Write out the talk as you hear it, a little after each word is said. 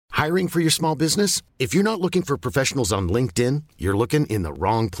Hiring for your small business? If you're not looking for professionals on LinkedIn, you're looking in the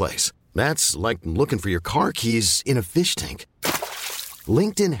wrong place. That's like looking for your car keys in a fish tank.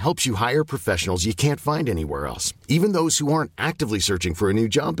 LinkedIn helps you hire professionals you can't find anywhere else, even those who aren't actively searching for a new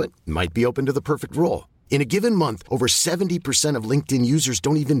job but might be open to the perfect role. In a given month, over 70% of LinkedIn users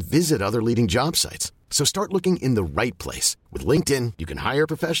don't even visit other leading job sites. So start looking in the right place. With LinkedIn, you can hire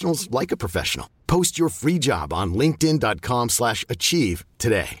professionals like a professional. Post your free job on linkedin.com/achieve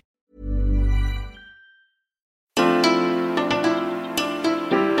today.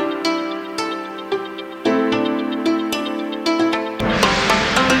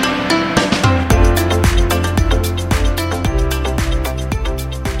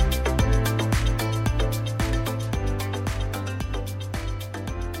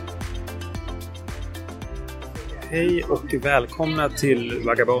 Hej och välkomna till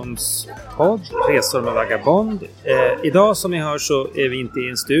Vagabonds podd, Resor med Vagabond. Idag som ni hör så är vi inte i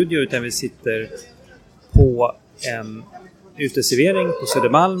en studio utan vi sitter på en uteservering på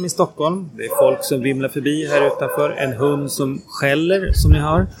Södermalm i Stockholm. Det är folk som vimlar förbi här utanför. En hund som skäller som ni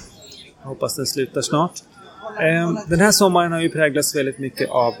hör. Jag hoppas den slutar snart. Den här sommaren har ju präglats väldigt mycket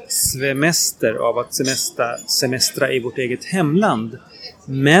av semester, av att semestra i vårt eget hemland.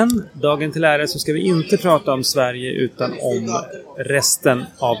 Men dagen till ära så ska vi inte prata om Sverige utan om resten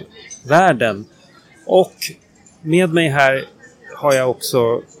av världen. Och med mig här har jag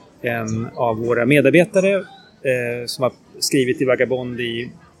också en av våra medarbetare som har skrivit i Vagabond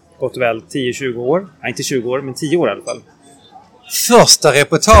i gott och väl 10-20 år. Nej, inte 20 år, men 10 år i alla fall. Första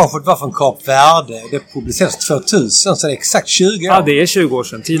reportaget var från Kap Verde. Det publicerades 2000, så det är exakt 20 år. Ja, det är 20 år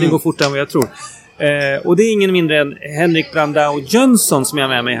sedan. Tiden går fortare än vad jag tror. Och det är ingen mindre än Henrik Brandao Jönsson som jag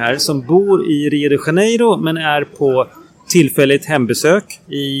har med mig här, som bor i Rio de Janeiro men är på tillfälligt hembesök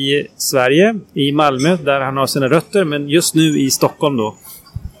i Sverige, i Malmö där han har sina rötter, men just nu i Stockholm då.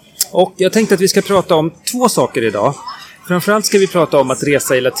 Och jag tänkte att vi ska prata om 2 saker idag. Framförallt ska vi prata om att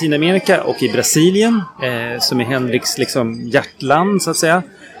resa i Latinamerika och i Brasilien, som är Henriks liksom hjärtland så att säga.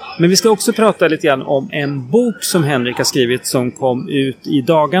 Men vi ska också prata lite grann om en bok som Henrik har skrivit som kom ut i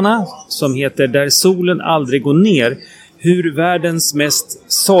dagarna, som heter Där solen aldrig går ner. Hur världens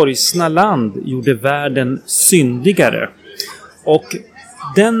mest sorgsna land gjorde världen syndigare. Och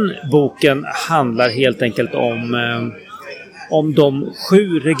den boken handlar helt enkelt om de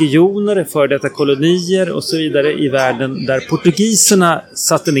 7 regioner, för detta kolonier och så vidare i världen där portugiserna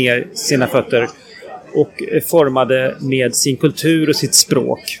satte ner sina fötter och formade med sin kultur och sitt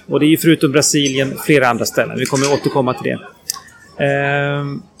språk. Och det är ju förutom Brasilien flera andra ställen. Vi kommer återkomma till det.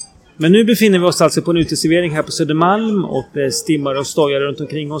 Men nu befinner vi oss alltså på en uteservering här på Södermalm. Och det stimmar och stojar runt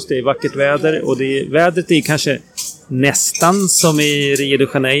omkring oss. Det är vackert väder. Och vädret är kanske nästan som i Rio de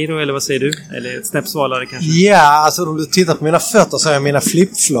Janeiro. Eller vad säger du? Eller ett snäpp svalare kanske? Ja, alltså om du tittar på mina fötter så har jag mina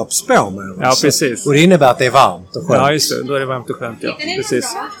flipflops på mig. Ja, precis. Och det innebär att det är varmt och skönt. Ja, just det. Då är det varmt och skönt, ja.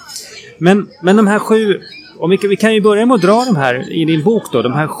 Precis. Men de här 7... Vi kan ju börja med att dra de här i din bok då.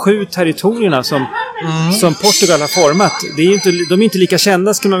 De här 7 territorierna som Portugal har format. De är inte lika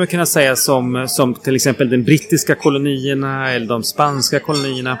kända skulle man väl kunna säga som till exempel den brittiska kolonierna eller de spanska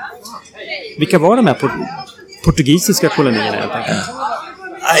kolonierna. Vilka var de här portugisiska kolonierna helt enkelt?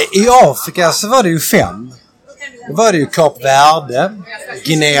 I Afrika så var det ju 5. Då var det ju Kap Verde,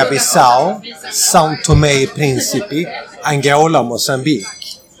 Guinea-Bissau, São Tomé och Príncipe, Angola och Moçambique.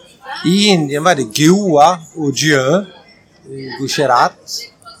 I Indien var det Goa och Dieu, Gujarat.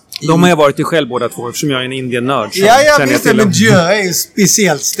 De har jag varit i själv båda två eftersom jag är en Indien-nörd. Ja, jag vet det, men Dieu är ju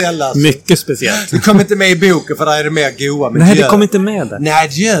speciellt ställe. Alltså. Mycket speciellt. Det kommer inte med i boken för där är det mer Goa. Men nej, Dieu, det kommer inte med där. Nej,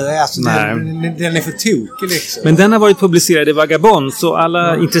 Dieu är alltså den är för tokig liksom. Men den har varit publicerad i Vagabond så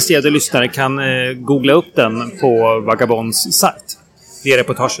alla intresserade lyssnare kan googla upp den på Vagabonds sajt. Det är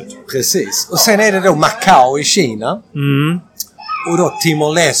reportaget. Precis. Och sen är det då Macau i Kina. Mm. Och då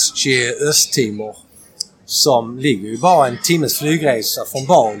Timor-Leste i Östtimor. Som ligger ju bara en timmes flygresa från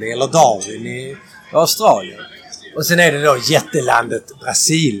Bali eller Darwin i Australien. Och sen är det då jättelandet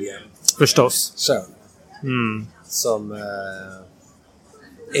Brasilien. Förstås. Så. Som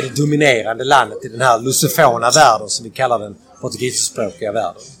är det dominerande landet i den här lusofona världen som vi kallar den portugisiskspråkiga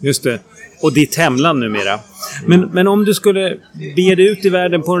världen. Just det. Och ditt hemland numera. Men om du skulle bege dig ut i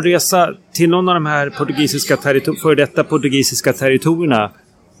världen på en resa till någon av de här för detta portugisiska territorierna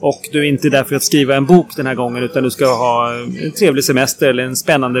och du är inte där för att skriva en bok den här gången utan du ska ha en trevlig semester eller en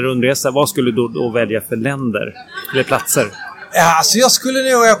spännande rundresa, vad skulle du då välja för länder eller platser? Ja, alltså jag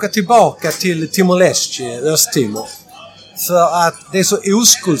skulle nog åka tillbaka till Timor-Leste, Östtimor. För att det är så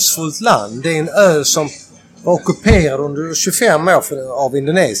oskuldsfullt land. Det är en ö som var ockuperad under 25 år av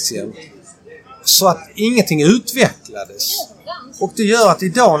Indonesien. Så att ingenting utvecklades. Och det gör att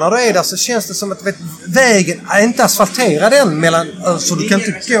idag när du är där så känns det som att vägen är inte asfalterad än mellan, så du kan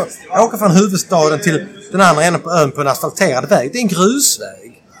inte åka från huvudstaden till den andra änden på ön på en asfalterad väg. Det är en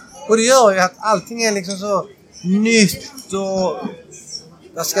grusväg. Och det gör ju att allting är liksom så nytt och,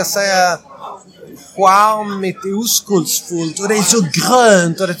 jag ska säga, charmigt, oskuldsfullt. Och det är så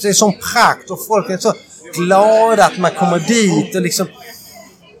grönt och det är sån prakt och folk är så glada att man kommer dit och liksom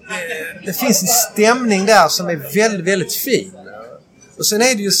det finns en stämning där som är väldigt, väldigt fin. Och sen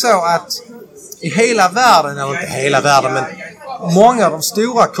är det ju så att i hela världen, eller inte hela världen, men många av de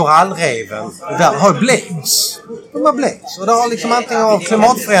stora korallreven i världen har bleks. De har bleks. Och det har liksom antingen av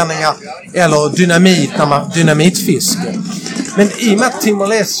klimatförändringar eller dynamitfiske. Men i och med att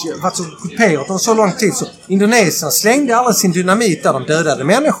Timor-Leste varit så ockuperat under så lång tid så Indonesien slängde alla sin dynamit där de dödade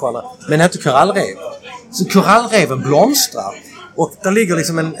människorna, men inte korallreven. Så korallreven blomstrar. Och där ligger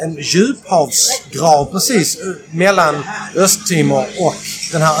liksom en djuphavsgrav precis mellan Östtimor och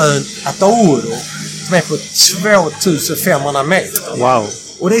den här ön Atauro som är på 2500 meter. Wow.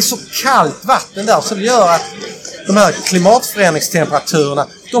 Och det är så kallt vatten där så det gör att de här klimatförändringstemperaturerna,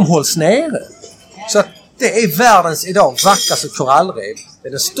 de hålls nere. Så att det är världens idag vackraste korallrev. Det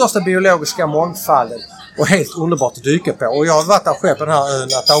är den största biologiska mångfalden och helt underbart att dyka på. Och jag har varit där själv på den här ön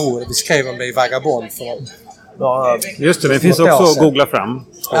Atauro. Vi skrev om det i Vagabond för just det finns också att googla fram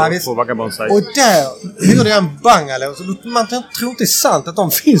på Vagabond-sajt. Och där hyrde jag en bungalow. Så man tror inte det är sant att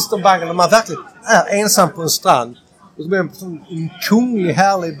de finns, de bungalow. Man verkligen är ensam på en strand. Och så blir det en kunglig,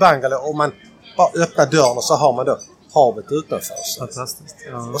 härlig bungalow. Och man bara öppnar dörren och så har man då havet utanför sig. Fantastiskt.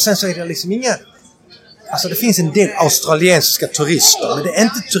 Ja. Och sen så är det liksom inga... Alltså det finns en del australiensiska turister. Men det är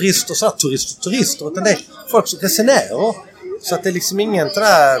inte turister så här turister. Utan det är folk som resenärer. Så att det är liksom ingen sån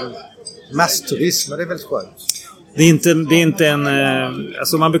där massturism. Det är väldigt skönt. Det är inte en...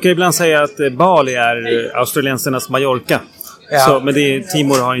 Alltså man brukar ibland säga att Bali är australiensernas Mallorca. Ja. Så, men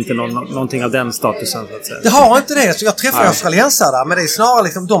Timor har inte någonting av den statusen så att säga. Det har inte det. Så jag träffar australiensare där. Men det är snarare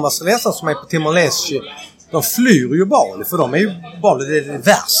liksom de australiensare som är på Timor-Leste. De flyr ju Bali. För de är ju Bali det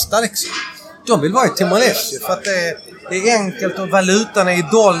värsta liksom. De vill vara i Timor-Leste. För att det är enkelt och valutan är i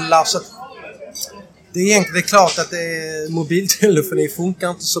dollar. Så det är klart att mobiltelefoni funkar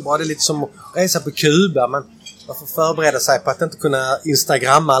inte så bra. Det är lite som att resa på Kuba. Men man får förbereda sig på att inte kunna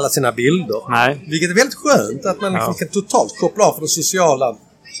instagramma alla sina bilder. Nej. Vilket är väldigt skönt. Att man kan totalt koppla av för den sociala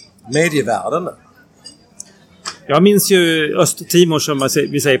medievärlden. Jag minns ju Östtimor som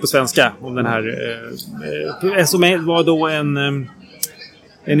vi säger på svenska. Om den här... som var då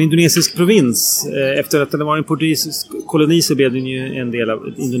en indonesisk provins. Efter att det var en portugisisk koloni så blev den ju en del av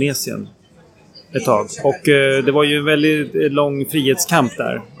Indonesien. Ett tag. Och det var ju en väldigt lång frihetskamp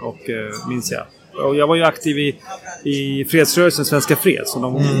där. Och minns jag. Och jag var ju aktiv i fredsrörelsen Svenska Fred. Så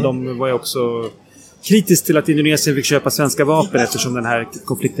de var ju också kritiskt till att Indonesien fick köpa svenska vapen eftersom den här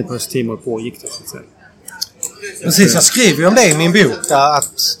konflikten på Östtimor pågick. Så att säga. Precis, jag skriver ju om det i min bok där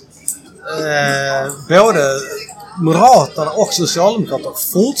att både Moderaterna och Socialdemokraterna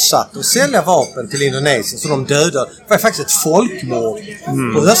fortsatte att sälja vapen till Indonesien så de dödade. Det var faktiskt ett folkmord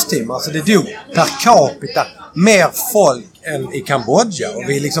på Östtimor. Alltså det dog per capita mer folk än i Kambodja. Och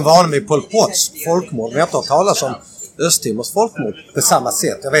vi är liksom vana med Pol Pots folkmord. Vi har inte hört talas om Östtimors folkmord på samma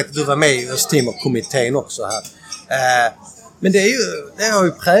sätt. Jag vet att du var med i Östtimor-kommittén också här. Men det har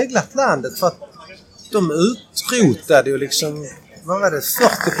ju präglat landet för att de utrotade ju liksom, vad var det,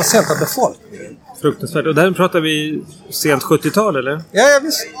 40% av befolkningen. Fruktansvärt. Och där pratar vi sent 70-tal, eller? Ja,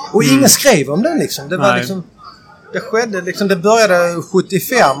 visst. Och ingen skrev om den liksom. Det var liksom... Det skedde liksom, det började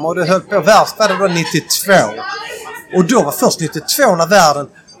 75 och det höll på, värst var det då 92. Och då var först 92 när världen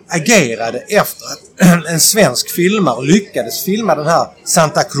agerade efter att en svensk filmare lyckades filma den här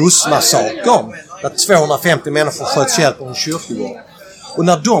Santa Cruz-massakern. Där 250 människor sköts ihjäl på en kyrkogård. Och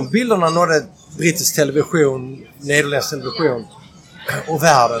när de bilderna nådde brittisk television, nederländsk television och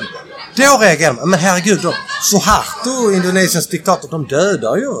världen, då reagerade man. Men herregud, Suharto, Indonesiens diktator, de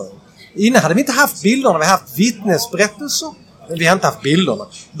dödar ju. Innan hade vi inte haft bilderna, vi har haft vittnesberättelser. Men vi har inte haft bilderna.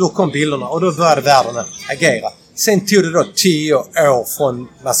 Då kom bilderna och då började världen agera. Sen tog det då 10 år från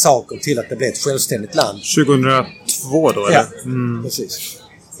massakern till att det blev ett självständigt land. 2002 då, eller? Ja, precis.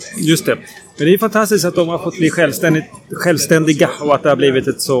 Just det. Men det är fantastiskt att de har fått bli självständiga och att det har blivit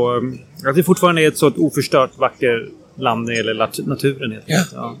att det fortfarande är ett så oförstört vacker land när det gäller naturen.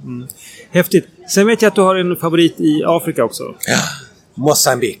 Ja. Häftigt. Sen vet jag att du har en favorit i Afrika också. Ja.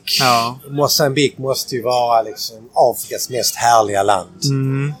 Mozambique. Ja. Mozambique måste ju vara liksom Afrikas mest härliga land.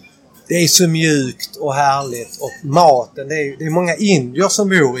 Det är så mjukt och härligt och maten, det är många indier som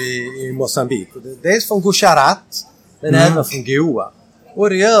bor i Mozambique. Dels från Gujarat men även från Goa. Och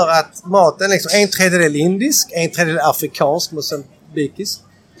det gör att maten liksom 1/3 indisk, 1/3 afrikansk, mosambikisk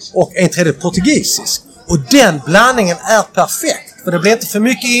och 1/3 portugisisk. Och den blandningen är perfekt. För det blir inte för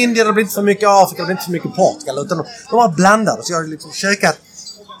mycket Indien, det blir inte för mycket Afrika, det blir inte för mycket Portugal. Utan de har blandat. Så jag har liksom käkat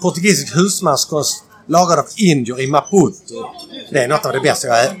portugisisk husmanskost lagad av indier i Maputo. Det är något av det bästa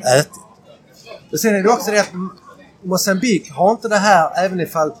jag har ätit. Och sen är det också det att Mozambique har inte det här, även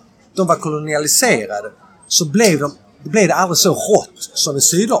ifall de var kolonialiserade, så blev det aldrig så rått som i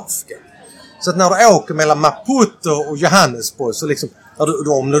Sydafrika. Så att när du åker mellan Maputo och Johannesburg, så liksom,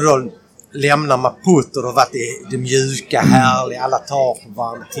 om du då lämnar Maputo och har varit i det mjuka, härliga, alla tar på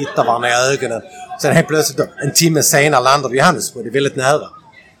varandra, tittar varandra i ögonen. Sen helt plötsligt då, en timme senare landar du i Johannesburg, det är väldigt nära.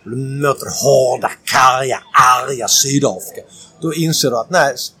 Du möter hårda, karga, arga Sydafrika. Då inser du att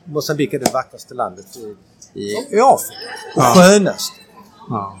nej, Mozambique är det vackraste landet i Afrika. Och skönast.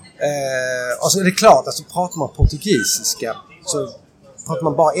 Ja. Och så är det klart, alltså pratar man portugisiska, så pratar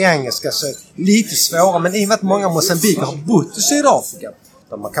man bara engelska, så är det lite svårare. Men i och med att många Mozambiker har bott i Sydafrika,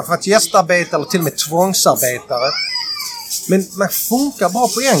 där man kan få ett gästarbetare eller till och med tvångsarbetare. Men man funkar bara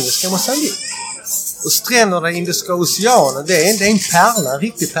på engelska i Mozambique. Och stränderna i Indiska oceanen, det är en pärla, en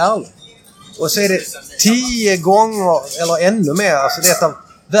riktig pärla. Och så är det 10 gånger eller ännu mer, alltså det är ett av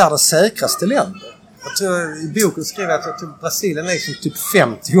världens säkraste länder. Jag tror i boken skriver att Brasilien är liksom typ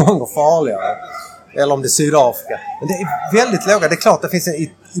 50 gånger farligare. Eller om det är Sydafrika. Men det är väldigt låga. Det är klart att det finns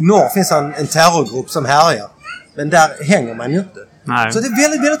i norr finns en terrorgrupp som härjar. Men där hänger man ju inte. Nej. Så det är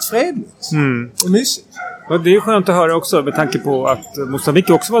väldigt, väldigt fredligt. Och mysigt. Och det är skönt att höra också med tanke på att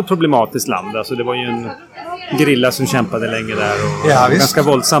Mozambique också var ett problematiskt land. Alltså det var ju en gerilla som kämpade länge där och ganska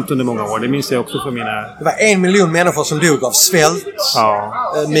våldsamt under många år. Det minns jag också för mina... Det var 1 miljon människor som dog av svält,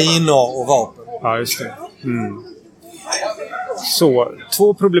 minor och vapen. Ja, just det. Så,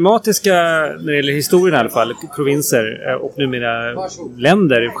 2 problematiska när det gäller historien i alla fall, provinser och numera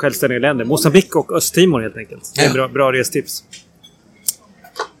länder, självständiga länder. Mozambique och Östtimor helt enkelt. Det är bra restips.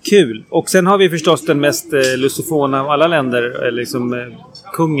 Kul. Och sen har vi förstås den mest lusofona av alla länder, liksom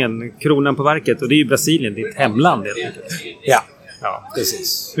kungen, kronan på verket. Och det är ju Brasilien, ditt hemland helt enkelt. Ja,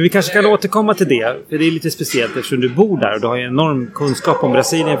 precis. Men vi kanske kan återkomma till det. För det är lite speciellt eftersom du bor där. Och du har ju enorm kunskap om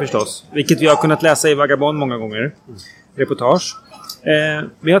Brasilien förstås. Vilket vi har kunnat läsa i Vagabond många gånger. Reportage.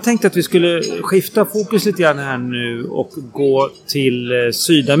 Men jag tänkte att vi skulle skifta fokus lite grann här nu. Och gå till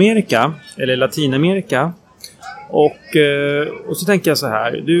Sydamerika. Eller Latinamerika. Och så tänker jag så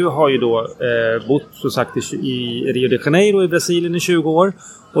här. Du har ju då bott som sagt i Rio de Janeiro i Brasilien i 20 år.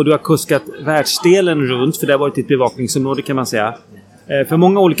 Och du har kuskat världsdelen runt. För det har varit ditt bevakningsområde kan man säga. För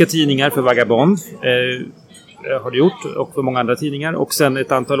många olika tidningar, för Vagabond har du gjort. Och för många andra tidningar. Och sen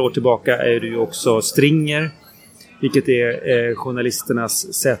ett antal år tillbaka är du ju också stringer. Vilket är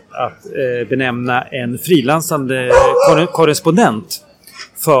journalisternas sätt att benämna en frilansande korrespondent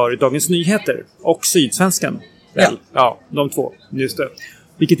för Dagens Nyheter och Sydsvenskan. Ja, de 2. Just det.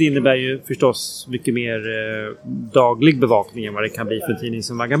 Vilket innebär ju förstås mycket mer daglig bevakning än vad det kan bli för en tidning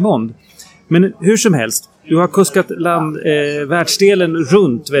som Vagabond. Men hur som helst, du har kuskat världsdelen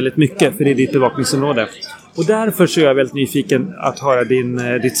runt väldigt mycket för det är ditt bevakningsområde. Och därför så är jag väldigt nyfiken att höra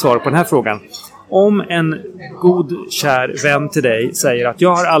ditt svar på den här frågan. Om en god, kär vän till dig säger att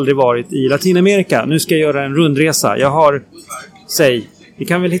jag har aldrig varit i Latinamerika. Nu ska jag göra en rundresa. Jag har, vi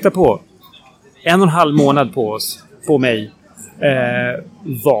kan väl hitta på 1,5 månad på mig.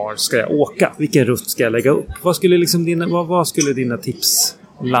 Var ska jag åka? Vilken rutt ska jag lägga upp? Vad skulle dina tips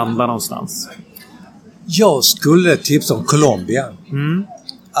landa någonstans? Jag skulle tipsa om Colombia.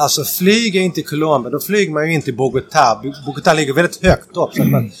 Alltså flyga in till Colombia, då flyger man ju in till Bogotá. Bogotá ligger väldigt högt upp så att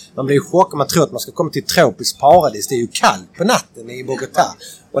man blir chockad. Man tror att man ska komma till ett tropiskt paradis. Det är ju kallt på natten i Bogotá.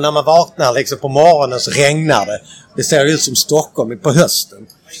 Och när man vaknar liksom på morgonen så regnar det. Det ser ut som Stockholm på hösten.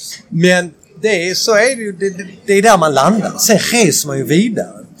 Men det är där man landar. Sen reser man ju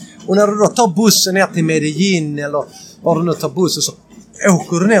vidare. Och när du då tar bussen ner till Medellin eller var du nu tar bussen så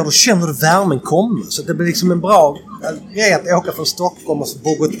åker du ner och känner du värmen komma. Så det blir liksom en bra grej att åka från Stockholm och så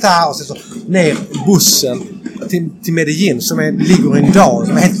Bogotá och så ner bussen till Medellin som ligger i en dal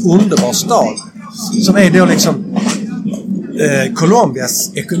som är en helt underbar stad. Som är då liksom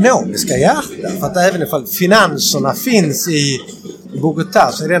Colombias ekonomiska hjärta. För att även ifall finanserna finns i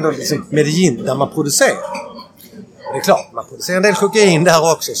Bogotá så är det ändå liksom Medellin där man producerar. Det är klart, man producerar en del kokain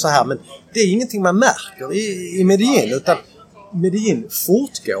där också så här, men det är ingenting man märker i Medellin utan Medellin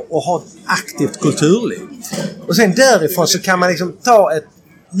fortgår och har ett aktivt kulturliv. Och sen därifrån så kan man liksom ta ett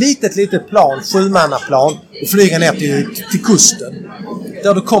litet plan, 7-mannaplan och flyga ner till kusten.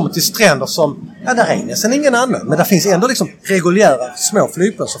 Där du kommer till stränder som, där är nästan ingen annan. Men där finns ändå liksom reguljära små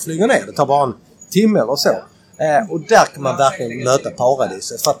flygplan som flyger ner. Det tar bara en timme eller så. Och där kan man verkligen möta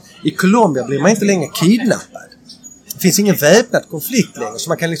paradiset. För att i Colombia blir man inte längre kidnappad. Det finns ingen väpnad konflikt längre. Så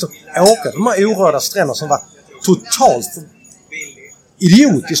man kan liksom åka till de här orörda stränderna som var totalt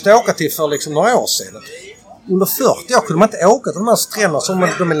idiotiskt att åka till för liksom några år sedan. Under 40 år kunde man inte åka till de här stränderna som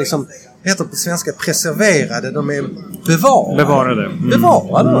de är liksom, heter på svenska, preserverade. De är bevarade.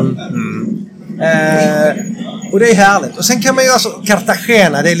 Bevarade. Och det är härligt. Och sen kan man ju alltså,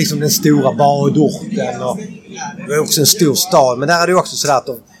 Cartagena, det är liksom den stora badorten och det är också en stor stad. Men där är det också sådär att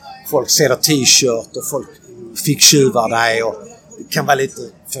folk säljer t-shirt och folk ficktjuvar dig och det kan vara lite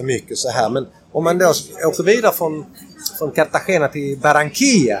för mycket så här. Men om man då åker vidare från Cartagena till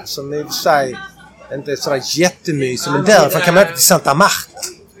Barranquilla, som i och för sig inte är sådär jättemysigt, men därifrån kan man åka till Santa Marta.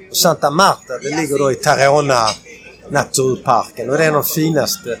 Och Santa Marta, det ligger då i Tayrona naturparken och det är de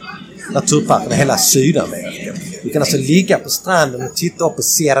finaste naturparken i hela Sydamerika. Du kan alltså ligga på stranden och titta upp på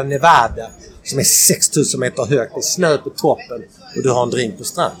Sierra Nevada som är 6000 meter högt. Det är snö på toppen och du har en drink på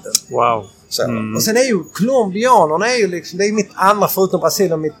stranden. Wow. Och sen är ju colombianerna är ju liksom, det är mitt andra, förutom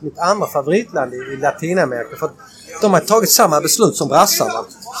Brasilien, mitt andra favoritland i Latinamerika. För att de har tagit samma beslut som brassarna.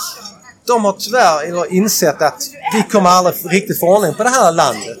 De har tyvärr insett att vi kommer aldrig riktigt få ordning på det här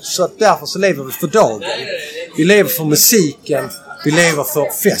landet. Så att därför så lever vi för dagen. Vi lever för musiken. Vi lever för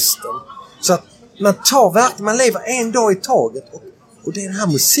festen. Så att man lever en dag i taget. Och det är den här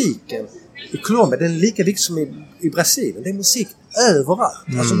musiken i Colombia, den är lika viktig som i Brasilien. Det är musik överallt.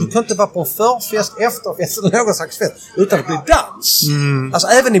 Alltså du kan inte vara på en förfest, efterfest eller någon slags fest utan att det blir dans. Alltså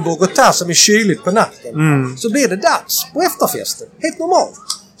även i Bogotá som är kyligt på natten så blir det dans på efterfesten. Helt normalt.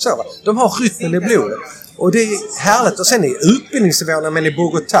 Så, va? De har rytmen i blodet. Och det är härligt. Och sen är utbildningsnivåerna, men i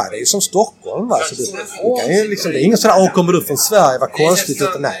Bogotá, det är ju som Stockholm. Va? Så du kan ju liksom, det är ingen sådär, kommer du från Sverige, vad konstigt.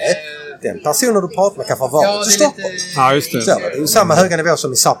 Utan nej, den personen du pratar med kan få vara till Stockholm. Ja, just det. Så, det är ju samma höga nivå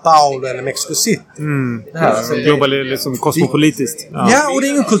som i Sao Paulo eller Mexico City. Det här, alltså, global, liksom kosmopolitiskt. Ja, och det är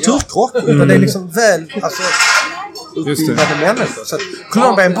ingen kulturkrock. Utan det är liksom väl utbildade människor. Så att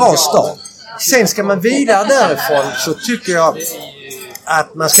Colombia är en bra stad. Sen ska man vidare därifrån, så tycker jag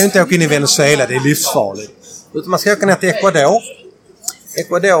att man ska inte åka in i Venezuela, det är livsfarligt. Utan man ska åka ner till Ecuador.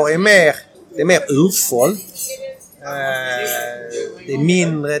 Ecuador är mer urfolk. Det är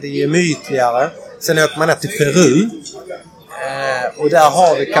mindre, det är mytligare. Sen åker man ner till Peru. Och där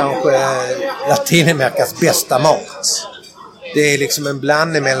har vi kanske Latinamerikas bästa mat. Det är liksom en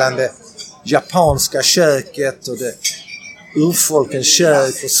blandning mellan det japanska köket och det urfolkens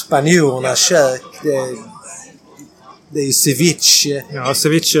kök och spanjorernas kök. Det är ju ceviche. Ja,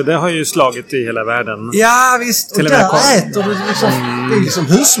 ceviche, det har ju slagit i hela världen. Ja, visst. Och där äter du liksom, det är liksom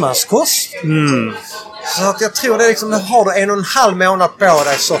husmanskost. Så att jag tror det är liksom, har du 1,5 månad på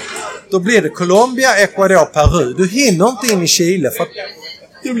dig så då blir det Colombia, Ecuador, Peru. Du hinner inte in i Chile för att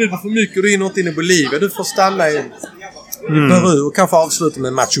det blir för mycket. Du hinner inte in i Bolivia. Du får stanna i Peru och kanske avsluta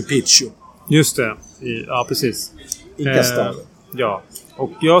med Machu Picchu. Just det. Ja, precis. Inka-staden. Ja.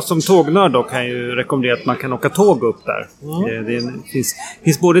 Och jag som tågnörd då kan ju rekommendera att man kan åka tåg upp där. Det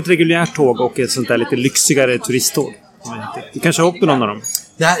finns både ett reguljärt tåg och ett sånt där lite lyxigare turisttåg. Du kanske har åkt på någon av dem?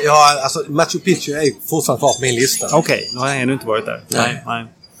 Nej, ja, alltså Machu Picchu är fortfarande kvar på min lista. Okej, nu har jag ännu inte varit där. Nej.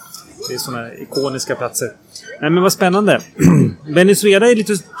 Det är såna ikoniska platser. Nej, men vad spännande. Venezuela är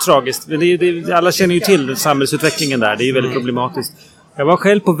lite tragiskt. Alla känner ju till samhällsutvecklingen där. Det är ju väldigt problematiskt. Jag var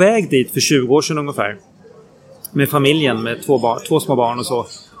själv på väg dit för 20 år sedan ungefär. Med familjen, med två små barn och så.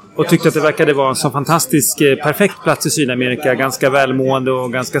 Och tyckte att det verkade vara en så fantastisk, perfekt plats i Sydamerika. Ganska välmående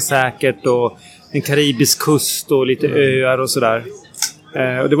och ganska säkert. Och en karibisk kust och lite öar och sådär.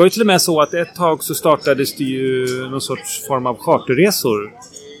 Och det var ju till och med så att ett tag så startades det ju någon sorts form av charterresor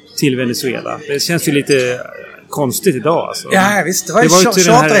till Venezuela. Det känns ju lite konstigt idag alltså. Ja visst, det var ju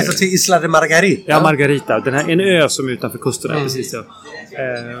charterresor till Isla de Margarita. Ja, Margarita. En ö som är utanför kusten där, precis. Ja.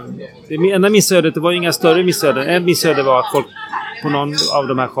 Det enda missödet, det var ju inga större missöden. En missöde var att folk på någon av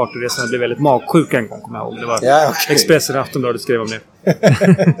de här charterresorna blev väldigt magsjuka en gång, kommer jag ihåg. Det var Expressen och Aftonbladet skrev om det.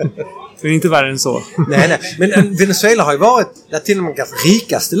 Det är inte värre än så. Nej. Men Venezuela har ju varit Latinamerikas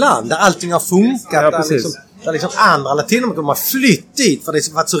rikaste land. Där allting har funkat. Ja, precis. Där liksom andra Latinamerika har flytt dit för det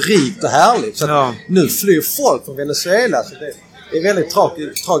har varit så rikt och härligt. Så nu flyr folk från Venezuela. Så det är väldigt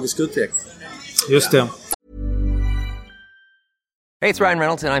tragisk utveckling. Just det. Hey, it's Ryan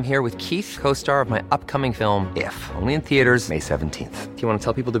Reynolds, and I'm here with Keith, co-star of my upcoming film, If, only in theaters May 17th. Do you want to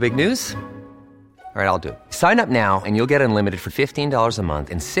tell people the big news? All right, I'll do it. Sign up now and you'll get unlimited for $15 a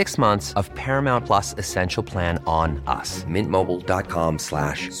month and 6 months of Paramount Plus Essential Plan on us.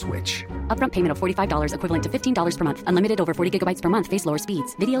 MintMobile.com/switch. Upfront payment of $45 equivalent to $15 per month. Unlimited over 40 gigabytes per month. Face lower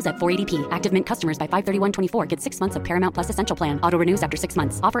speeds. Videos at 480p. Active Mint customers by 531.24 get 6 months of Paramount Plus Essential Plan. Auto renews after 6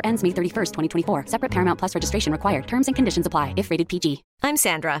 months. Offer ends May 31st, 2024. Separate Paramount Plus registration required. Terms and conditions apply if rated PG. I'm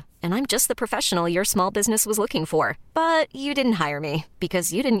Sandra, and I'm just the professional your small business was looking for. But you didn't hire me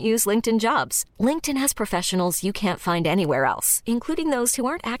because you didn't use LinkedIn Jobs. LinkedIn has professionals you can't find anywhere else, including those who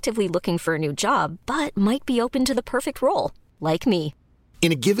aren't actively looking for a new job, but might be open to the perfect role, like me.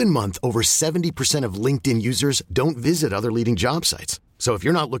 In a given month, over 70% of LinkedIn users don't visit other leading job sites. So if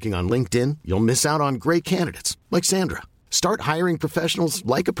you're not looking on LinkedIn, you'll miss out on great candidates like Sandra. Start hiring professionals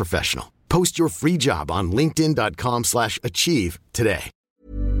like a professional. Post your free job on linkedin.com/achieve today.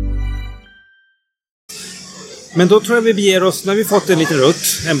 Men då tror jag vi beger oss, när vi fått en liten rutt,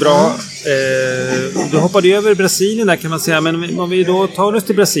 en bra... då hoppar vi över Brasilien där kan man säga. Men om vi då tar oss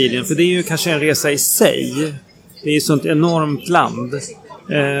till Brasilien, för det är ju kanske en resa i sig. Det är ju ett sånt enormt land.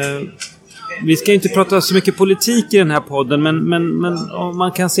 Vi ska inte prata så mycket politik i den här podden, men om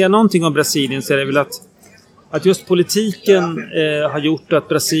man kan säga någonting om Brasilien så är det väl att just politiken har gjort att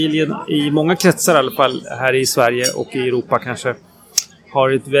Brasilien i många kretsar i alla fall här i Sverige och i Europa kanske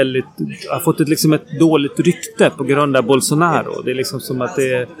har fått ett dåligt rykte på grund av Bolsonaro. Det är liksom som att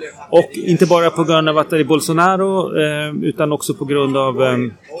det, och inte bara på grund av att det är Bolsonaro utan också på grund av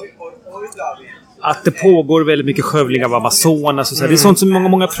att det pågår väldigt mycket skövling av Amazonas och så. Det är sånt som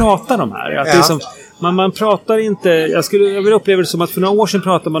många pratar om här. Att det är som, man pratar inte... Jag vill uppleva det som att för några år sedan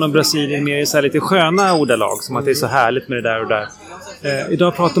pratade man om Brasilien mer i så här lite sköna ordalag. Som att det är så härligt med det där och där.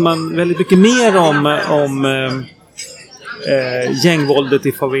 Idag pratar man väldigt mycket mer om gängvåldet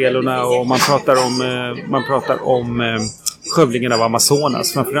i favelorna. Och man pratar om skövlingen av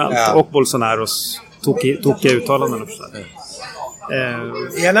Amazonas framförallt. Ja. Och Bolsonaros tokiga uttalanden.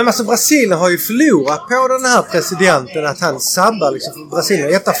 Alltså Brasilien har ju förlorat på den här presidenten att han sabbar liksom. Brasilien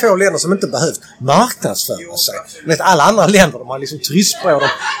är ett av få länder som inte behövt marknadsföra sig. Men alla andra länder, de har liksom turistspår,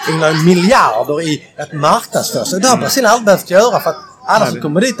 de ägnar miljarder i att marknadsföra sig. Det har Brasilien aldrig behövt göra för att alla som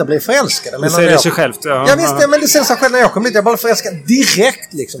kommer dit och blir förälskade. Det säger sig självt. Ja visst, men det säger sig själv när jag kom dit. Jag bara förälskad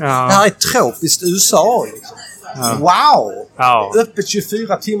direkt liksom. Ja. Det här är tropiskt USA liksom. Ja. Wow! Ja. Öppet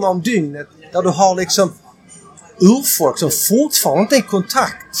 24 timmar om dygnet. Där du har liksom urfolk som fortfarande inte är i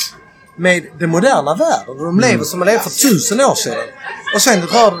kontakt med den moderna världen. De lever som de levde för 1000 år sedan. Och sen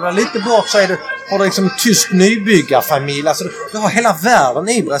rör du dig lite bort så har du liksom en tysk nybyggarfamilj. Alltså du har hela världen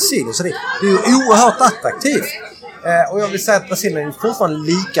i Brasilien. Så det är ju oerhört attraktivt. Och jag vill säga att Brasilien är fortfarande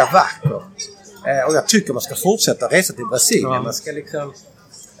lika vackert. Och jag tycker man ska fortsätta resa till Brasilien. Ja. Man ska liksom...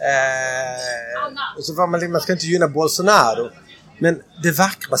 och så man ska inte gynna Bolsonaro. Men det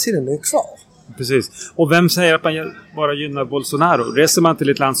vackra Brasilien är kvar. Precis. Och vem säger att man bara gynnar Bolsonaro? Reser man till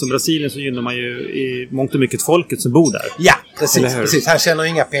ett land som Brasilien så gynnar man ju i mångt och mycket folket som bor där. Ja, precis. Han tjänar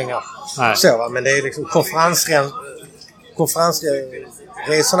inga pengar. Så, va? Men det är liksom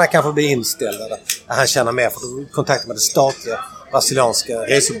konferensresorna kan få bli inställda. Där han tjänar mer för att du kontaktar med det statliga brasilianska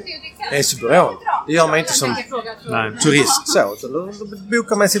resebyrån. Det gör man inte som turist så. Då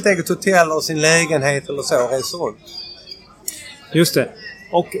bokar man sitt eget hotell och sin lägenhet eller så och reser runt. Just det.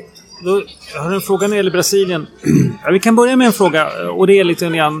 Och då har jag en fråga när det gäller Brasilien. Ja, vi kan börja med en fråga. Och det är lite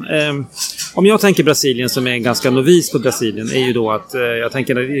grann... om jag tänker Brasilien som är ganska novis på Brasilien är ju då att jag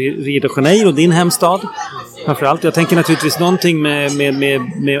tänker Rio de Janeiro, din hemstad. Framförallt. Jag tänker naturligtvis någonting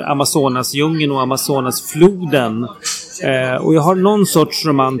med Amazonas-djungeln och Amazonasfloden. Och jag har någon sorts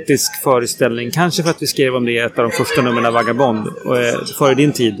romantisk föreställning. Kanske för att vi skrev om det i ett av de första numren av Vagabond. Före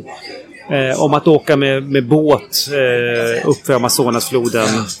din tid. Om att åka med båt upp för Amazonasfloden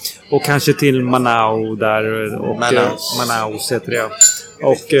och kanske till Manaus där och Manaus heter det.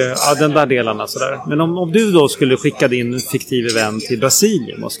 Och den där delarna sådär. Men om du då skulle skicka din fiktive vän till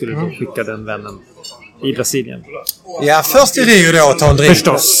Brasilien, vad skulle du skicka den vännen i Brasilien? Ja, först i Rio då ta en drink.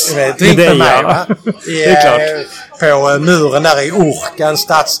 Förstås. Drink med mig, va? Det är klart. På muren där i Urca, en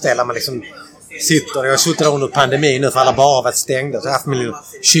stadsdel där man liksom sitter. Jag har suttit under pandemin nu för alla bara varit stängda. Så jag har haft min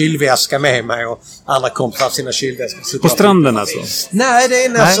kylväska med mig och andra kompisar har sina kylväskor. På stranden alltså? Nej, det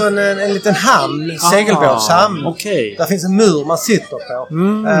är alltså en liten hamn, segelbåtshamn. Okay. Där finns en mur man sitter på.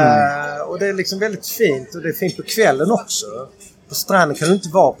 Och det är liksom väldigt fint och det är fint på kvällen också. På stranden kan du inte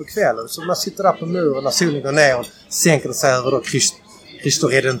vara på kvällen. Så man sitter där på muren när solen går ner och sänker sig över då Cristo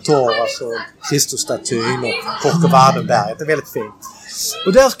Redentor, alltså Kristusstatyn och Corcovado-berget. Det är väldigt fint.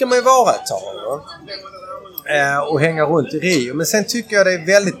 Och där ska man ju vara ett tag och hänga runt i Rio. Men sen tycker jag det är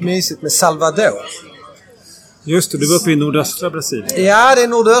väldigt mysigt med Salvador. Just det, du var uppe i nordöstra Brasilien. Ja, det är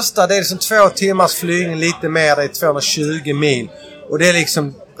nordöstra. Det är liksom 2 timmars flygning, lite mer. Det är 220 mil. Och det är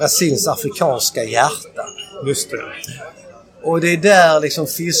liksom Brasiliens afrikanska hjärta. Just det. Och det är där liksom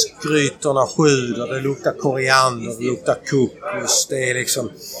fiskgrytorna sjuder. Det luktar koriander, det luktar kokos. Det är liksom...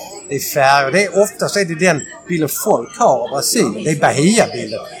 Det är färg. Det är oftast är det den bilden folk har av Brasilien. Det är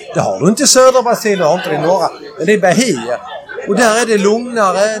Bahia-bilden. Det har du inte i södra Brasilien, det har inte det i norra. Men det är Bahia. Och där är det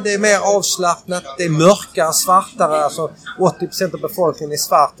lugnare, det är mer avslappnat, det är mörkare, svartare. Alltså 80% av befolkningen är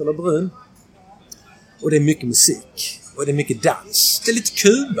svart eller brun. Och det är mycket musik. Och det är mycket dans. Det är lite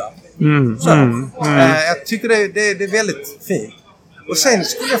Kuba. Jag tycker det är väldigt fint. Och sen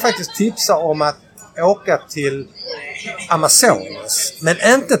skulle jag faktiskt tipsa om att åka till Amazonas. Men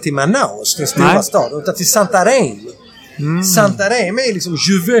inte till Manaus, den stora staden, utan till Santarém. Santarém är liksom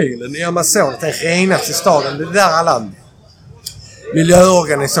juvelen i Amazonas, den renaste staden. Det är där alla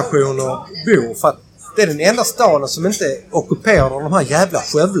miljöorganisationer bor. För att det är den enda staden som inte är ockuperad av de här jävla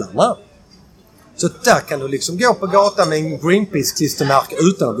skövlarna. Så där kan du liksom gå på gatan med en Greenpeace-klistermärke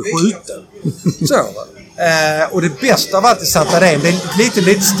utan att bli skjuten. Så. Och det bästa av allt i Santarém, det är ett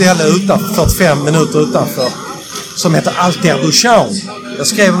litet ställe utanför, 45 minuter utanför, som heter Alter do Chão. Jag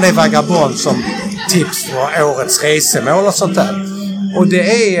skrev om det i Vagabond som tips för årets resemål och sånt där. Och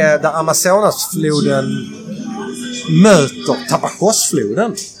det är där Amazonasfloden möter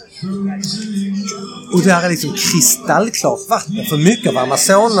Tapajosfloden. Och där är liksom kristallklart vatten. För mycket av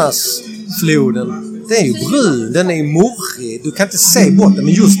Amazonasfloden, det är ju brun, den är murrig. Du kan inte se botten,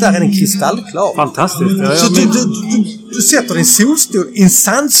 men just där är den kristallklar. Fantastiskt. Ja, så du sätter din solstol i en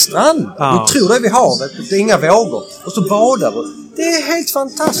sandstrand. Ja. Du tror det är vid havet, det är inga vågor. Och så badar du. Det är helt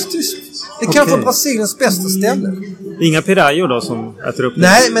fantastiskt. Det kan vara Brasiliens bästa ställe. Inga pirayor då som äter upp det?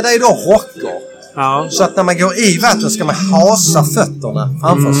 Nej, men det är då rockor. Ja. Så att när man går i vattnet ska man hasa fötterna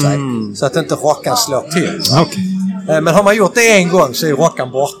framför sig. Så att inte rockan slår till. Okay. Men har man gjort det en gång så är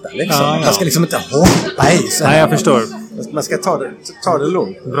rockan borta. Liksom. Man ska liksom inte hoppa i. Nej, jag förstår. Man ska ta det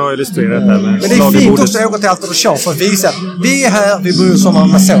lugnt. Bra illustrerat där med. Men det är fint också att åka till Alter do Chão för att visa att vi är här, vi bor som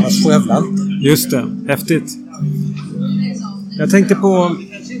Amazonas skövlan. Just det, häftigt. Jag tänkte på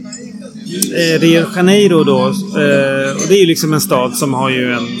Rio de Janeiro då. Och det är ju liksom en stad som har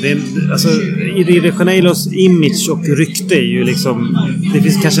ju alltså i Rio de Janeiros image och rykte är ju liksom... Det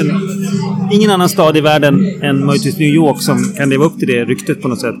finns kanske ingen annan stad i världen än möjligtvis New York som kan leva upp till det ryktet på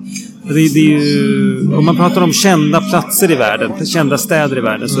något sätt. Det är ju, om man pratar om kända platser i världen, kända städer i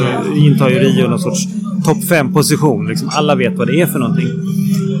världen, så intar ju Rio någon sorts topp 5-position. Liksom alla vet vad det är för någonting.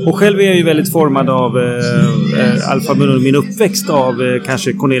 Och själv är jag ju väldigt formad av min uppväxt av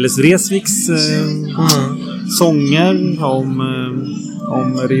kanske Cornelis Vreeswijks sånger om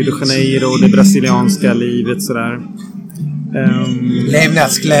Rio de Janeiro och det brasilianska livet sådär.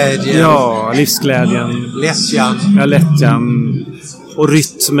 Levnadsglädjen. Ja, livsglädjen. Lättjan. Och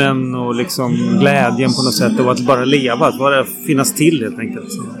rytmen och liksom glädjen på något sätt. Och att bara leva, att bara finnas till helt enkelt.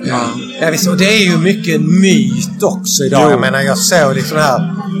 Ja visst, och det är ju mycket myt också idag. Jo. Jag menar, jag såg liksom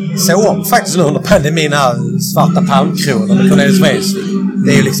såg faktiskt under pandemin här Svarta palmkronor med Cornelis Vreeswijk.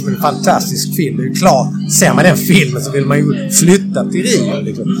 Det är ju liksom en fantastisk film. Det är ju klart, ser man den filmen så vill man ju flytta till Rio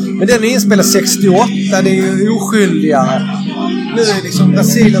liksom. Men den är inspelad 68, det är ju oskyldigare. Nu är liksom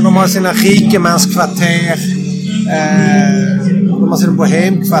Brasilien, de har sina rikemanskvarter. De har sina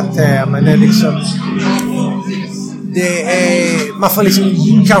bohemkvarter, men det är liksom... Man får liksom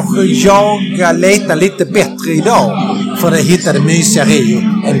kanske leta lite bättre idag för att hitta det mysiga Rio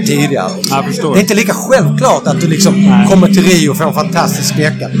än tidigare. Det är inte lika självklart att du liksom kommer till Rio och får en fantastisk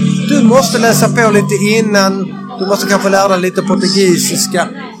vecka. Du måste läsa på lite innan. Du måste kanske lära dig lite portugisiska.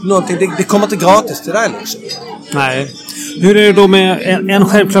 Någonting. Det kommer inte gratis till dig liksom. Nej. Hur är det då med en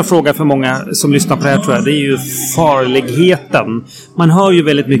självklar fråga för många som lyssnar på det här, tror jag. Det är ju farligheten. Man hör ju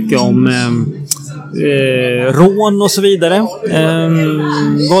väldigt mycket om rån och så vidare.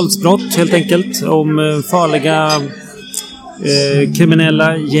 Våldsbrott helt enkelt. Om farliga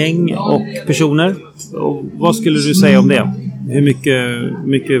kriminella gäng och personer. Och vad skulle du säga om det? Hur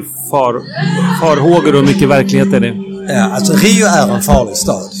mycket farhågor och mycket verklighet är det? Ja, alltså Rio är en farlig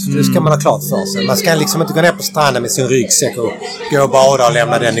stad. Det ska man ha klart för sig. Man ska liksom inte gå ner på stranden med sin ryggsäck och gå och bada och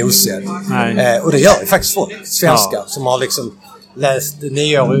lämna den osedd. Och det gör ju faktiskt folk, svenskar, som har liksom läst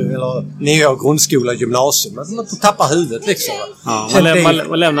 9 år grundskola och gymnasium. Man tappar huvudet liksom. Ja,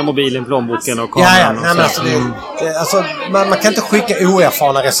 man lämnar mobilen, plånboken och kameran. Man kan inte skicka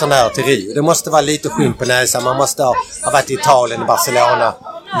oerfarna resenärer till Rio. Det måste vara lite skinn på näsan. Man måste ha varit i Italien och Barcelona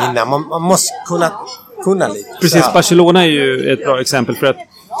innan. Man måste kunna lite. Precis, Barcelona är ju ett bra exempel för att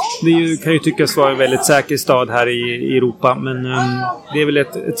det kan ju tyckas vara en väldigt säker stad här i Europa, men det är väl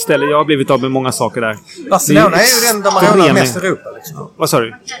ett ställe jag har blivit av med många saker där. Barcelona är ju den där man rånar mest i Europa. Liksom. Vad sa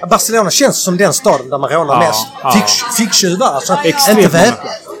du? Barcelona känns som den staden där man rånar mest. Ficktjuvar, alltså extremt inte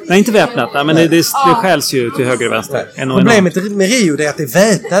väpnat. Nej, inte väpnat. Nej, men det skäls ju till höger och vänster. Problemet med Rio är att det är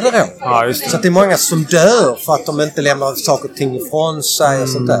väpnade rån. Ja, just det. Så att det är många som dör för att de inte lämnar saker och ting ifrån sig och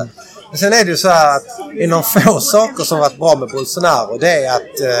sånt där. Men sen är det ju så här att en av få saker som varit bra med Bolsonaro, det är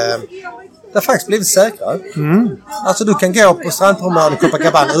att det har faktiskt blivit säkrare. Alltså du kan gå på strandpromenaden i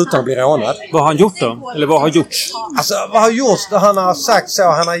Copacabana utan att bli rånad. Vad har han gjort då? Eller vad har gjorts? Alltså vad har gjorts? Han har sagt så.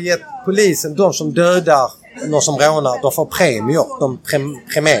 Han har gett polisen, de som dödar någon som rånar, de får premier. De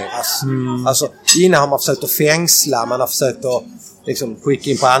premieras. Alltså innan har man försökt att fängsla. Man har försökt att liksom skicka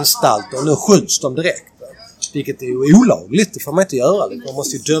in på anstalter. Och nu skjuts de direkt. Vilket är ju olagligt. Det får man inte göra. Man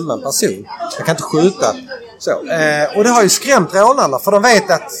måste ju döma en person. Man kan inte skjuta. Så. Och det har ju skrämt rånarna. För de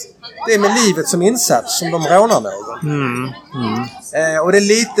vet att det är med livet som insats som de rånar någon. Och det är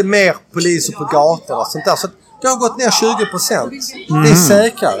lite mer poliser på gatorna och sånt där. Så det har gått ner 20%. Det är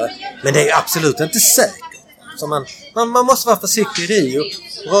säkrare. Men det är absolut inte säkert. Så man måste vara försiktig i Rio.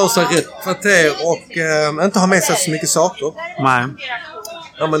 Röra sig rätt kvarter och inte ha med sig så mycket saker. Nej.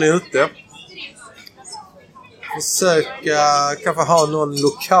 När man är ute. Försöka kanske ha någon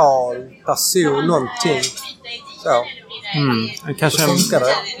lokal person, någonting. Så. Kanske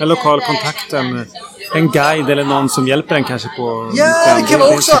en lokal kontakt, en guide eller någon som hjälper en kanske på... Ja, det kan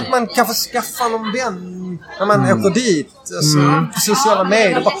vara också att man kan få skaffa någon vän när man åker dit. Alltså, på sociala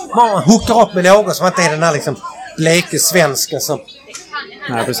medier. Man hookar upp med någon som inte är den här liksom bleke svensken som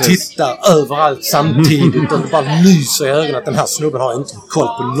tittar överallt samtidigt och bara lyser i ögonen att den här snubben har inte koll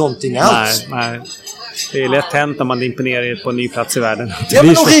på någonting alls. Nej. Det är lätt hänt när man imponerar på en ny plats i världen. Ja,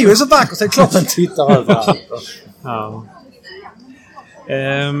 men Rio är så vackert så det är klart man tittar överallt. Ja.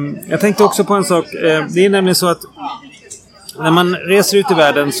 Jag tänkte också på en sak. Det är nämligen så att när man reser ut i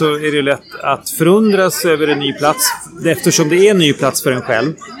världen så är det lätt att förundras över en ny plats. Eftersom det är en ny plats för en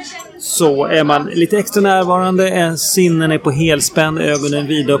själv så är man lite extra närvarande. Sinnen är på helspänn, ögonen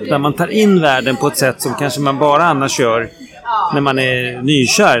vidöppna. Man tar in världen på ett sätt som kanske man bara annars gör när man är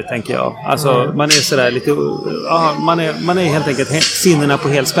nykär, tänker jag. Alltså man är sådär lite... Ja, man är helt enkelt sinnena på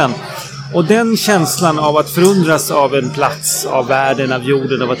helspänn. Och den känslan av att förundras av en plats, av världen, av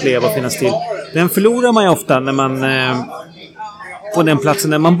jorden, av att leva och finnas till, den förlorar man ju ofta när man på den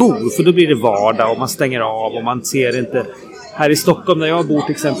platsen där man bor. För då blir det vardag och man stänger av och man ser inte... Här i Stockholm där jag bor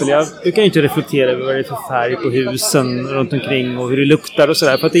till exempel, jag kan ju inte reflektera över vad det är för färg på husen runt omkring och hur det luktar och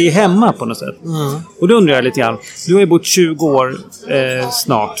sådär, för att det är hemma på något sätt. Och då undrar jag lite grann, du har ju bott 20 år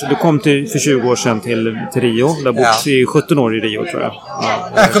snart. Du kom för 20 år sedan till Rio. Du har bott i 17 år i Rio, tror jag.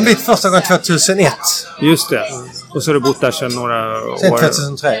 Jag kom dit första gången 2001. Just det. Och så har du bott där sedan några år. Sen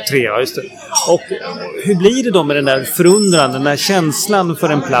 2003. Ja, just det. Och hur blir det då med den där förundran, den där känslan för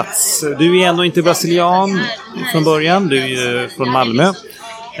en plats? Du är ändå inte brasilian från början, du är ju från Malmö.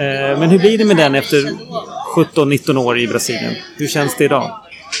 Men hur blir det med den efter 17-19 år i Brasilien? Hur känns det idag?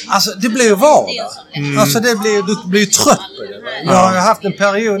 Alltså det blir ju vardag. Alltså du blir ju trött på det. Jag har haft en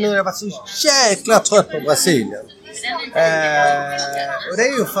period nu när jag varit så jäkla trött på Brasilien. Och det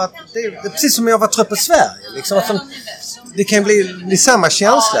är ju för att det är precis som jag var trött på Sverige liksom, alltså, det kan bli samma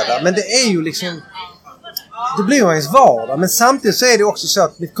känsla där, men det är ju liksom, det blir ju ens vardag. Men samtidigt så är det också så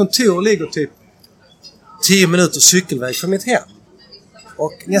att mitt kontor ligger typ 10 minuter cykelväg från mitt hem.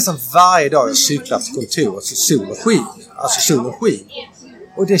 Och nästan varje dag jag cyklar till kontoret så solen skiner.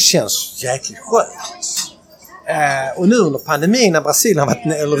 Och det känns jäkligt skönt. Och nu under pandemin när Brasilien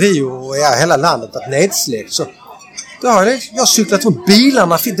eller Rio och hela landet varit nedsläckt, så då har jag cyklat runt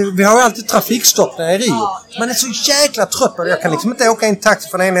bilarna. Vi har ju alltid trafikstopp när jag är i Rio. Man är så jäkla trött på det. Jag kan liksom inte åka in taxi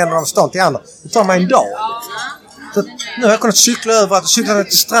från en änden av stan till andra. Det tar mig en dag. Så nu har jag kunnat cykla över att cykla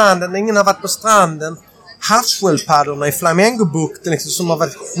till stranden. Ingen har varit på stranden. Havssköldpaddorna i Flamengobukten liksom, som har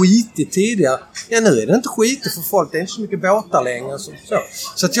varit skitigt tidigare. Ja, nu är det inte skitigt för folk. Det är inte så mycket båtar längre.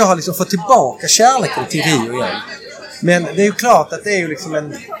 Så att jag har liksom fått tillbaka kärleken till Rio igen. Men det är ju klart att det är ju liksom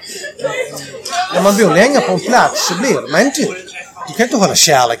när man bor länge på en plats så blir det. Men inte, du kan inte hålla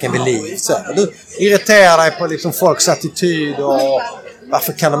kärleken vid liv. Så. Du irriterar dig på liksom folks attityd och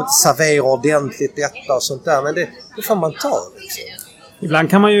varför kan de inte servera ordentligt detta och sånt där. Men det får man ta liksom. Ibland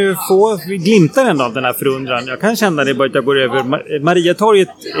kan man ju få glimtar ändå av den här förundran. Jag kan känna det bara att jag går över Mariatorget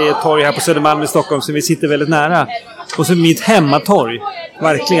är ett torg här på Södermalm i Stockholm som vi sitter väldigt nära. Och så mitt hemmatorg.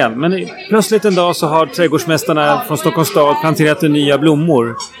 Verkligen. Men plötsligt en dag så har trädgårdsmästarna från Stockholms stad planterat nya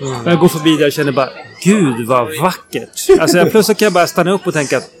blommor. Och jag går förbi där och känner bara, gud vad vackert. Alltså plötsligt kan jag bara stanna upp och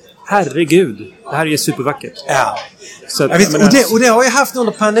tänka att herregud, det här är supervackert. Ja. Så att, jag vet, och det har jag haft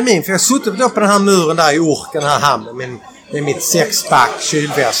under pandemin. För jag har suttit då på den här muren där i Orken, den här hamnen. Med mitt 6-pack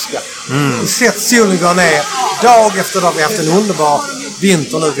kylväska. Och sett solen gå ner. Dag efter dag. Vi har haft en underbar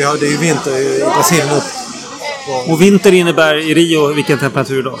vinter nu. Det är ju vinter i Brasilien upp. Och vinter innebär i Rio vilken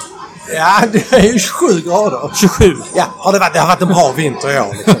temperatur då? Ja, det är ju 27 grader. 27? Ja, det har varit en bra vinter i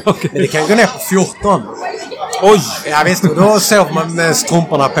år. Liksom. Okay. Men det kan gå ner på 14. Oj! Ja visst, och då sover man med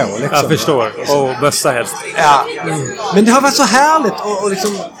strumporna på. Liksom. Jag förstår. Och bössa helst. Ja. Men det har varit så härligt. Och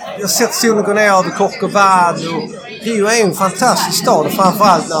liksom, jag har sett solen gå ner över Corcovado. Rio är ju en fantastisk stad.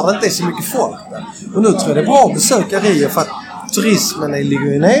 Framförallt när det inte är så mycket folk där. Och nu tror jag det är bra att besöka Rio. För att turismen ligger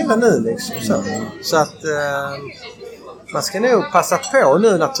ju nere nu. Liksom, så att man ska nog passa på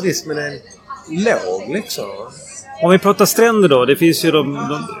nu när turismen är låg. Liksom. Om vi pratar stränder då. Det finns ju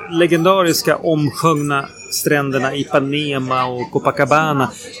de legendariska omsjungna stränderna Ipanema och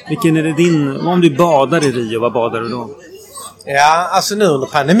Copacabana. Vilken är det din... Om du badar i Rio, vad badar du då? Ja, alltså nu under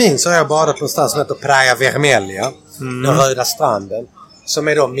pandemin så har jag badat på en stans som heter Praia Vermelha. Den röda stranden. Som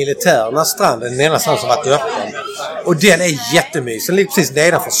är då militärernas strand. Den enda stranden som varit öppen. Och den är jättemysig. Den ligger precis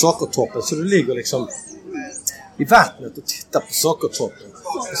nedanför Sockertoppen. Så du ligger liksom i vattnet och tittar på Sockertoppen.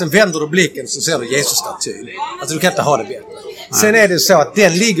 Och sen vänder du blicken så ser du Jesus-statyn. Alltså du kan inte ha det bättre. Sen är det så att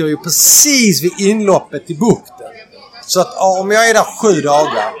den ligger ju precis vid inloppet i bukten. Så att om jag är där 7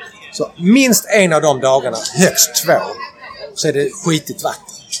 dagar, så minst en av de dagarna, högst 2, så är det skitigt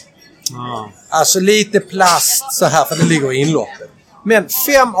vatten. Alltså lite plast så här, för det ligger i inloppet. Men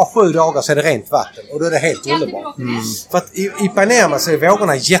 5 av 7 dagar så är det rent vatten. Och då är det helt underbart. För att i Ipanema så är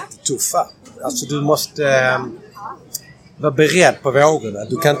vågorna jättetuffa. Alltså du måste vara beredd på vågorna.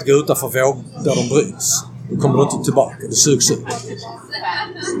 Du kan inte gå utanför våg där de bryts. Då kommer du inte tillbaka. Det sugs upp.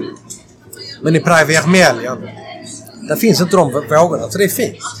 Men i Praia Vermelha, där finns inte de vågorna. Så det är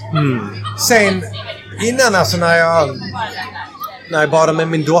fint. Sen innan alltså när jag badade med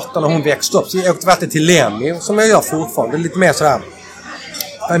min dotter när hon växte upp, så jag åkte vatten till Lemmy, som jag gör fortfarande. Det är lite mer sådär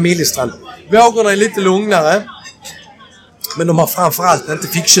familjestrand. Vågorna är lite lugnare. Men de har framförallt inte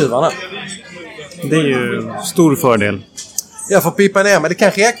ficktjuvarna. Det är ju stor fördel. Jag får pipa ner, men det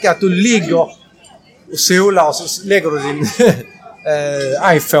kan räcka att du ligger och solar och så lägger du din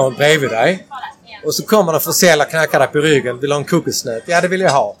iPhone bredvid dig. Och så kommer den försäljare knackar dig på ryggen. Vill du ha en kokosnöt? Ja, det vill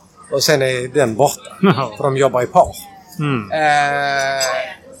jag ha. Och sen är den borta. För de jobbar i par.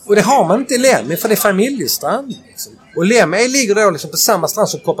 Och det har man inte i Lemmy, för det är familjestrand. Liksom. Och Lemmy ligger då liksom på samma strand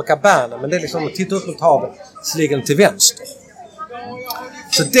som Copacabana. Men det är liksom, om man tittar upp mot havet så ligger den till vänster.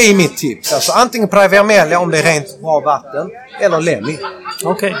 Så det är mitt tips. Alltså antingen Praia Vermelha om det är rent bra vatten, eller Lemmy.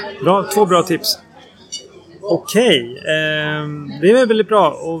 Okej, bra, 2 bra tips. Okej, det är väldigt bra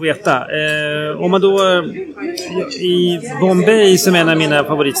att veta. Om man då i Bombay, som är en av mina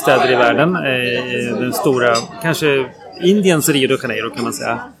favoritstäder i världen, den stora, kanske Indiens Rio de Janeiro kan man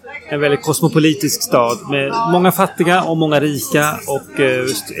säga. En väldigt kosmopolitisk stad med många fattiga och många rika och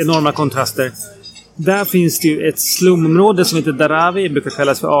enorma kontraster. Där finns det ju ett slumområde som heter Dharavi, brukar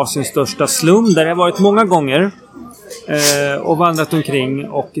kallas för Asiens största slum. Där jag har varit många gånger och vandrat omkring,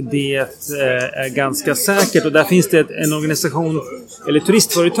 och det är ganska säkert. Och där finns det en organisation, eller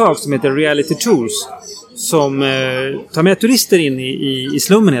turistföretag, som heter Reality Tours, som tar med turister in i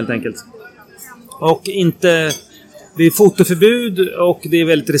slummen helt enkelt. Och inte... Det är fotoförbud och det är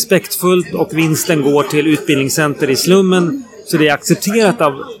väldigt respektfullt, och vinsten går till utbildningscenter i slummen. Så det är accepterat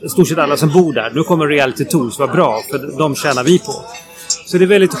av stort sett alla som bor där. Nu kommer Reality Tours vara bra, för de tjänar vi på. Så det är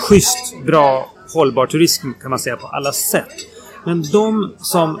väldigt schysst, bra, hållbar turism kan man säga på alla sätt. Men de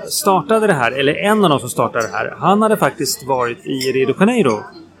som startade det här, eller en av de som startade det här, han hade faktiskt varit i Rio de Janeiro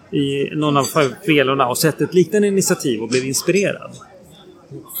i någon av favelorna och sett ett liknande initiativ och blev inspirerad.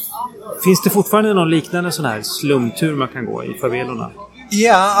 Finns det fortfarande någon liknande sån här slumtur man kan gå i favelorna?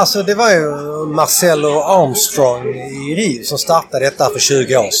 Ja, alltså det var ju Marcelo Armstrong i Rio som startade detta för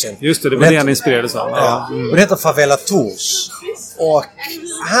 20 år sedan. Just det var det han inspirerades av. Ja. Och det heter Favela Tours. Och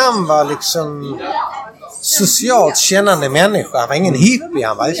han var liksom socialt kännande människa. Han var ingen hippie,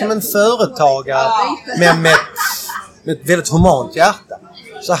 han var liksom en företagare med ett väldigt humant hjärta.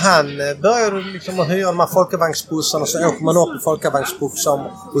 Så han började liksom att hyra de här folkavagnsbussarna, och så åker man upp i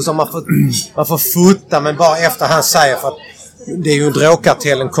folkavagnsbussar och så man får fota, men bara efter han säger, för att det är ju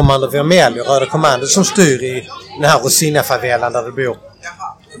drogkartellen Comando Vermelho, Röda Kommando, som styr i den här Rosina-favelan där det bor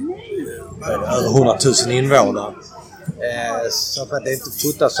över 100 000 invånare. Så att det är inte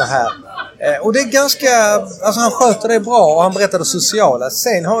fotat så här. Och det är ganska, alltså han sköter det bra, och han berättar det sociala.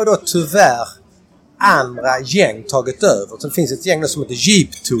 Sen har ju då tyvärr andra gäng tagit över. Så det finns ett gäng som heter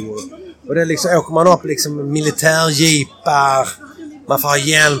Jeep Tour. Och det är liksom, åker man upp liksom militärjeepar, man får ha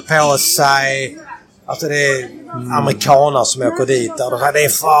hjälm på sig. Alltså det är amerikaner som åker dit där. Det är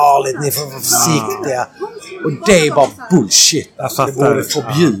farligt, ni får vara försiktiga. Och det är bara bullshit. Alltså, det borde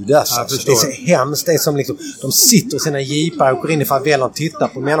förbjudas. Ja, alltså, det är så hemskt. Det är som liksom, de sitter i sina jeepar och åker in i favelen och tittar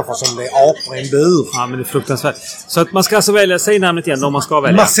på människor som det är apor i en bur. Ja, men det är fruktansvärt. Så att man ska alltså välja, säg namnet igen om man ska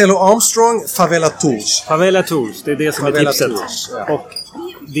välja. Marcelo Armstrong, Favela Tours. Favela Tours, det är det som Favela är tipset. Tours, ja. Och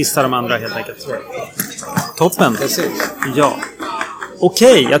dissa de andra helt enkelt. Toppen. Precis. Ja.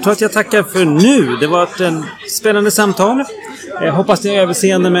 Okej, jag tror att jag tackar för nu. Det var ett spännande samtal. Jag hoppas ni är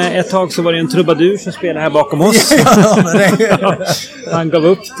överseende med ett tag så var det en trubadur som spelade här bakom oss. Han gav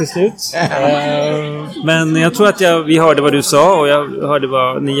upp till slut. Men jag tror att vi hörde vad du sa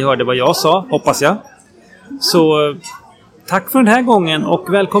och ni hörde vad jag sa, hoppas jag. Så tack för den här gången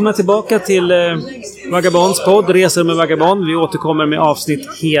och välkomna tillbaka till Vagabonds podd Resor med Vagabond. Vi återkommer med avsnitt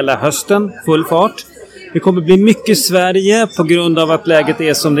hela hösten, full fart. Det kommer bli mycket Sverige på grund av att läget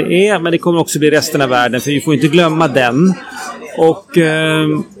är som det är. Men det kommer också bli resten av världen för vi får inte glömma den. Och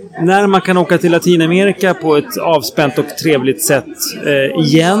när man kan åka till Latinamerika på ett avspänt och trevligt sätt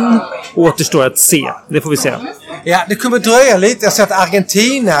igen återstår att se. Det får vi se. Ja, det kommer dröja lite. Jag ser att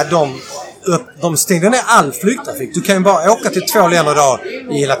Argentina, de stängde ner all flygtrafik. Du kan ju bara åka till 2 länder idag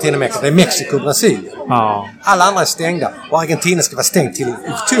i Latinamerika. Det är Mexiko och Brasilien. Ja. Alla andra är stängda. Och Argentina ska vara stängt till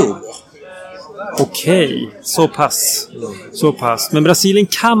oktober. Okej, så pass. Men Brasilien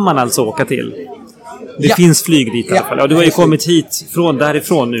kan man alltså åka till? Det finns flyg dit i alla fall. Ja, du har ju kommit hit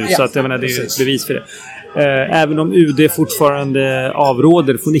därifrån nu så att jag menar, det är ju ett bevis för det. Även om UD fortfarande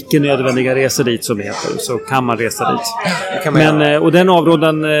avråder från icke nödvändiga resor dit som det heter, så kan man resa dit. Men, och den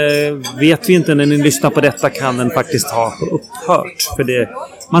avrådan vet vi inte när ni lyssnar på detta kan den faktiskt ha upphört. För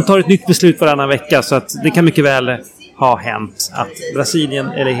man tar ett nytt beslut varannan vecka så att det kan mycket väl ha hänt att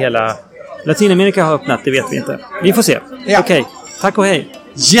Brasilien eller hela Latinamerika har öppnat, det vet vi inte. Vi får se. Ja. Okej, tack och hej.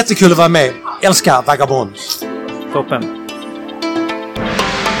 Jättekul att vara med. Älskar Vagabond. Toppen.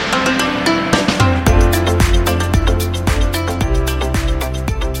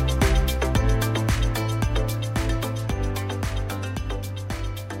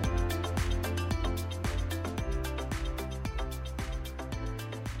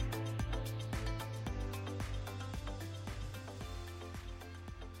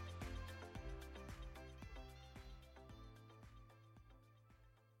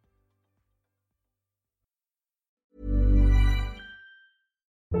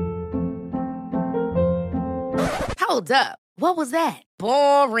 Hold up. What was that?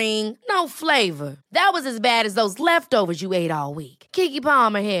 Boring. No flavor. That was as bad as those leftovers you ate all week. Keke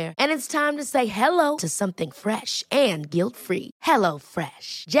Palmer here, and it's time to say hello to something fresh and guilt-free. Hello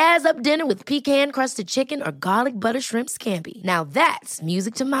Fresh. Jazz up dinner with pecan-crusted chicken or garlic butter shrimp scampi. Now that's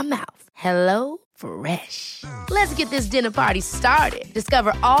music to my mouth. Hello Fresh. Let's get this dinner party started.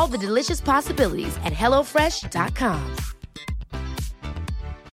 Discover all the delicious possibilities at hellofresh.com.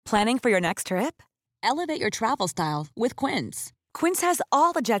 Planning for your next trip? Elevate your travel style with Quince. Quince has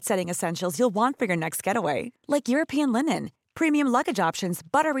all the jet-setting essentials you'll want for your next getaway, like European linen, premium luggage options,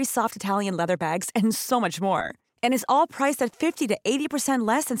 buttery soft Italian leather bags, and so much more. And is all priced at 50 to 80%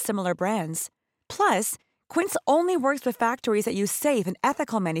 less than similar brands. Plus, Quince only works with factories that use safe and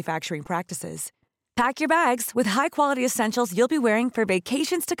ethical manufacturing practices. Pack your bags with high-quality essentials you'll be wearing for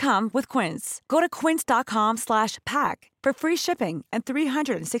vacations to come with Quince. Go to quince.com/pack for free shipping and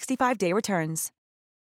 365-day returns.